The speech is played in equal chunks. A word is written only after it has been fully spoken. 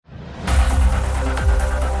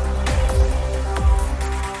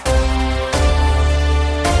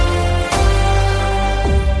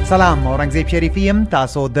سلام اورنګزیب شریفی یم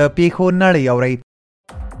تاسو د پیښو نړۍ اورئ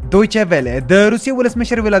دویچه ویله د روسیې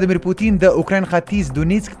ولسمشر ولادیمیر پوتین د اوکراین ختیځ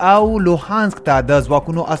دونیسک او لوهانسک ته د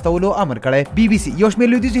ځواکونو استولو امر کړی بي بي سي یو شمېر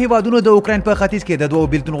لویدیځو هیوادونو د اوکراین په ختیځ کې د دوو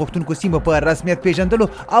بیلتون غوښتونکو سیمو په رسمیت پیژندلو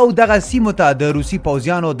او دغه سیمو ته د روسي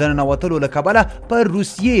پوځیانو د ننوتلو له کبله پر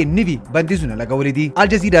روسیې نوي بندیزونه لګولي دي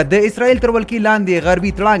الجزیره د اسرائیل تر ولکې لاندې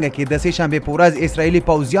غربي تړانګه کې د سې شنبې په ورځ اسرائیلي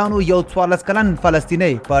پوځیانو یو 14 کلن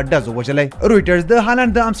فلسطینی په ډزو وژلی رویټرز د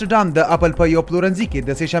هالند د امسټرډام د اپل په یو پلورنځي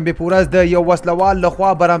کې د سې شنبې په ورځ د یو وسلوال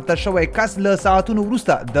لخوا برامته شوی کس له ساعتونو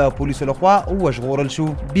وروسته د پولیسو لخوا وژغورل شو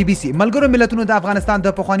بي بي سي ملګرو ملتونو د افغانستان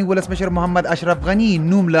د پخواني ولسمشر محمد اشرف غني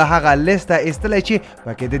نوم له هغه لیسته ایستلی چې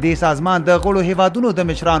پکې د دې سازمان د غړو هیوادونو د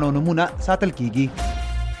مشرانو نومونه ساتل کیږي